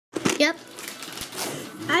Yep.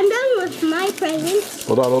 I'm done with my presents.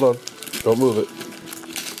 Hold on. Don't move it.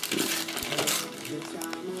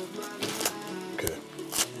 Okay.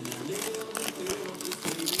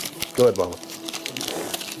 Go ahead, Mama.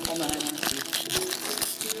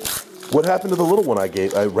 What happened to the little one I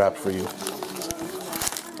wrapped for you?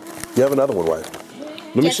 You have another one, wife.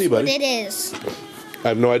 Let me see, buddy. Guess what it is? I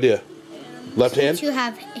have no idea. Left hand? You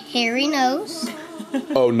have hairy nose.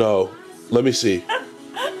 Oh no. Let me see.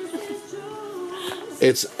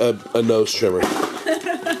 It's a nose trimmer.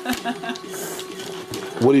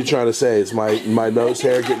 What are you trying to say? Is my nose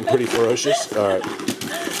hair getting pretty ferocious? All right.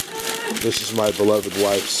 This is my beloved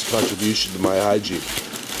wife's contribution to my hygiene,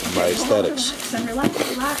 my aesthetics.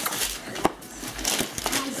 Relax.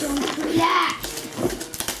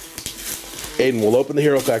 Aidan, we'll open the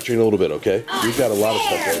Hero Factory in a little bit, okay? We've got a lot of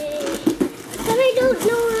stuff there. But I don't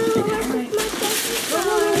know how to work with my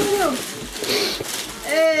presents.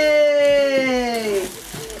 Hey!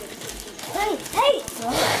 Hey!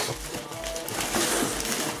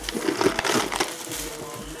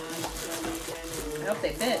 I hope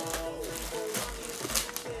they fit.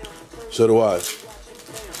 So do I. This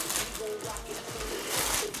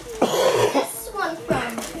one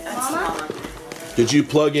from Mama. Did you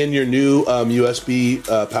plug in your new USB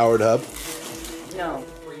powered hub? No.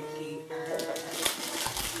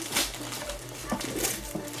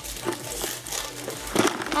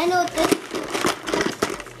 I know what this.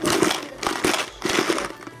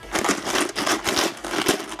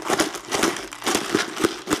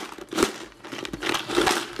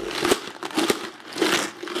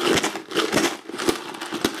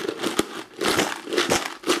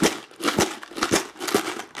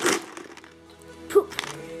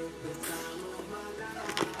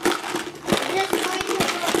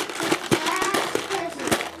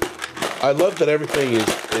 I love that everything is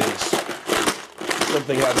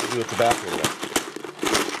something having to do with the bathroom.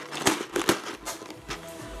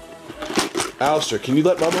 Alistair, can you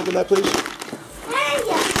let Mom open that, please?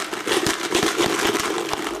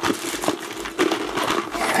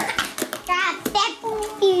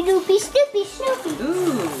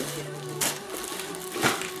 Ooh.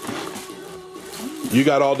 You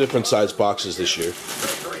got all different size boxes this year.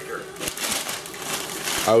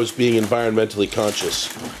 I was being environmentally conscious.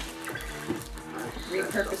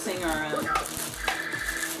 Repurposing our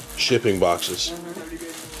Shipping boxes.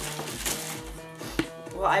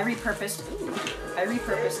 Well, I repurposed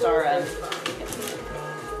our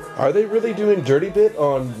Are they really doing Dirty Bit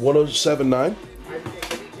on 107.9?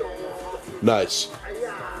 Nice.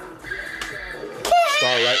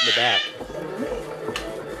 Star right in the back.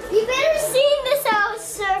 You better see this house,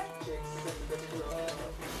 sir.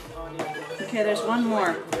 Okay, there's one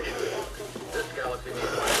more.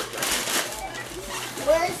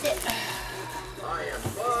 Where is it?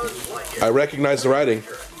 I recognize the writing.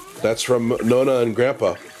 That's from Nona and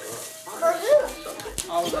Grandpa. For who?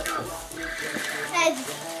 All of us. Hey,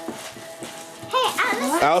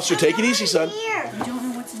 Alistair. Alistair, take it easy, son. Here. I don't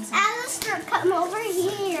know what's inside. Alistair, come over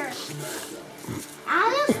here.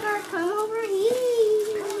 Alistair, come over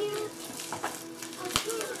here.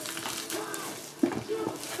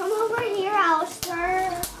 Come over here,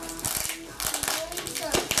 Alistair.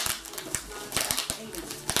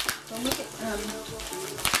 So look at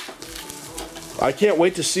I can't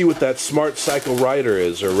wait to see what that smart cycle rider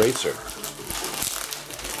is, or racer.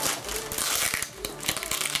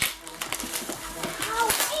 Oh,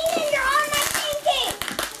 Aidan, you're on my pancake.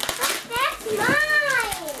 That's mine.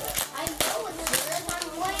 I know it's yours. I'm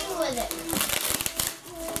playing with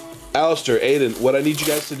it. Alistair, Aidan, what I need you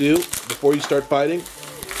guys to do before you start fighting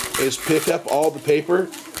is pick up all the paper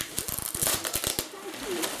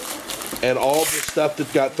and all the stuff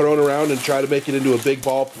that got thrown around and try to make it into a big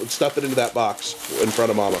ball and stuff it into that box in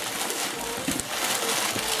front of Mama.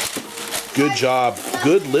 Good job.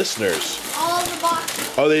 Good listeners. All the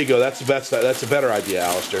boxes. Oh, there you go. That's a better idea,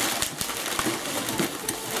 Alistair.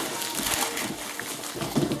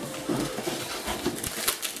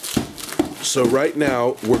 So right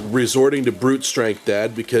now, we're resorting to brute strength,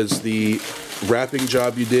 Dad, because the wrapping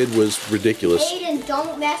job you did was ridiculous. Aidan,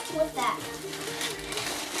 don't mess with that.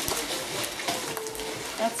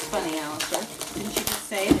 That's funny, Alistair. Didn't you just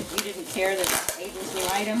say that you didn't care that Aidan's new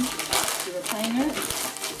item you were playing with?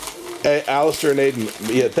 Hey, Alistair and Aidan.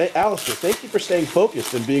 Yeah, Alistair, thank you for staying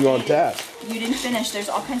focused and being on task. You didn't finish. There's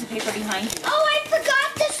all kinds of paper behind you. Oh, I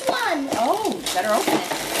forgot this one. Oh, better open it.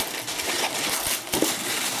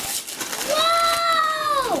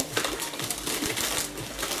 Whoa!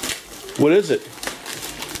 What is it?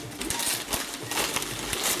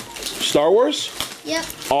 Star Wars? Yep.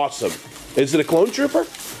 Awesome. Is it a clone trooper?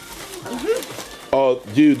 Oh,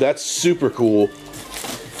 dude, that's super cool.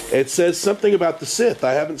 It says something about the Sith.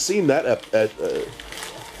 I haven't seen that episode.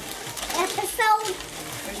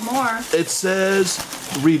 There's more. It says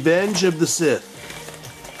Revenge of the Sith.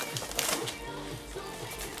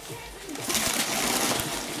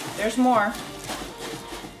 There's more.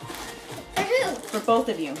 For who? For both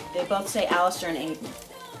of you. They both say Alistair and Aidan.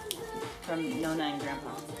 From No 9 Grandpa.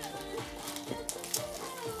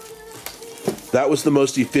 That was the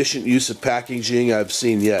most efficient use of packaging I've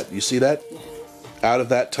seen yet. You see that? Yeah. Out of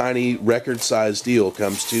that tiny record-sized deal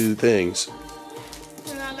comes two things.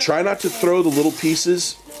 Try not to throw the little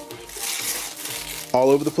pieces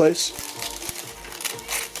all over the place.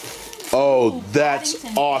 Oh, that's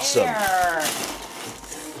Paddington awesome. Bear.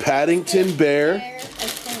 Paddington Bear.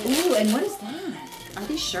 Ooh, and what is that? Are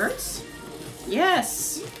these shirts?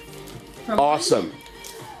 Yes. From Awesome.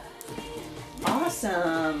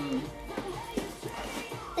 Awesome.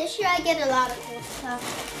 This year I get a lot of cool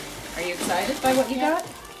stuff. Are you excited by what you got?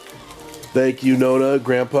 Thank you, Nona,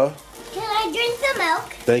 Grandpa. Can I drink the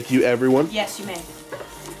milk? Thank you, everyone. Yes, you may.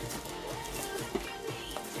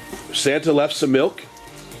 Santa left some milk.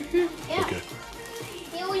 Yeah. Okay.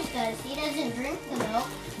 He always does. He doesn't drink the milk.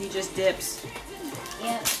 He just dips.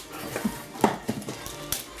 Yeah.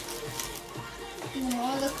 The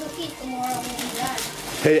more the cookies, the more it will be done.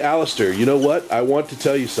 Hey, Alistair, you know what? I want to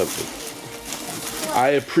tell you something.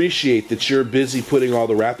 I appreciate that you're busy putting all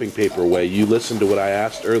the wrapping paper away. You listened to what I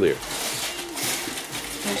asked earlier.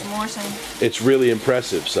 There's more, son. It's really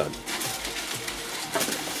impressive, son.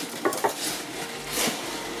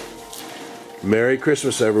 Merry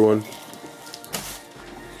Christmas, everyone.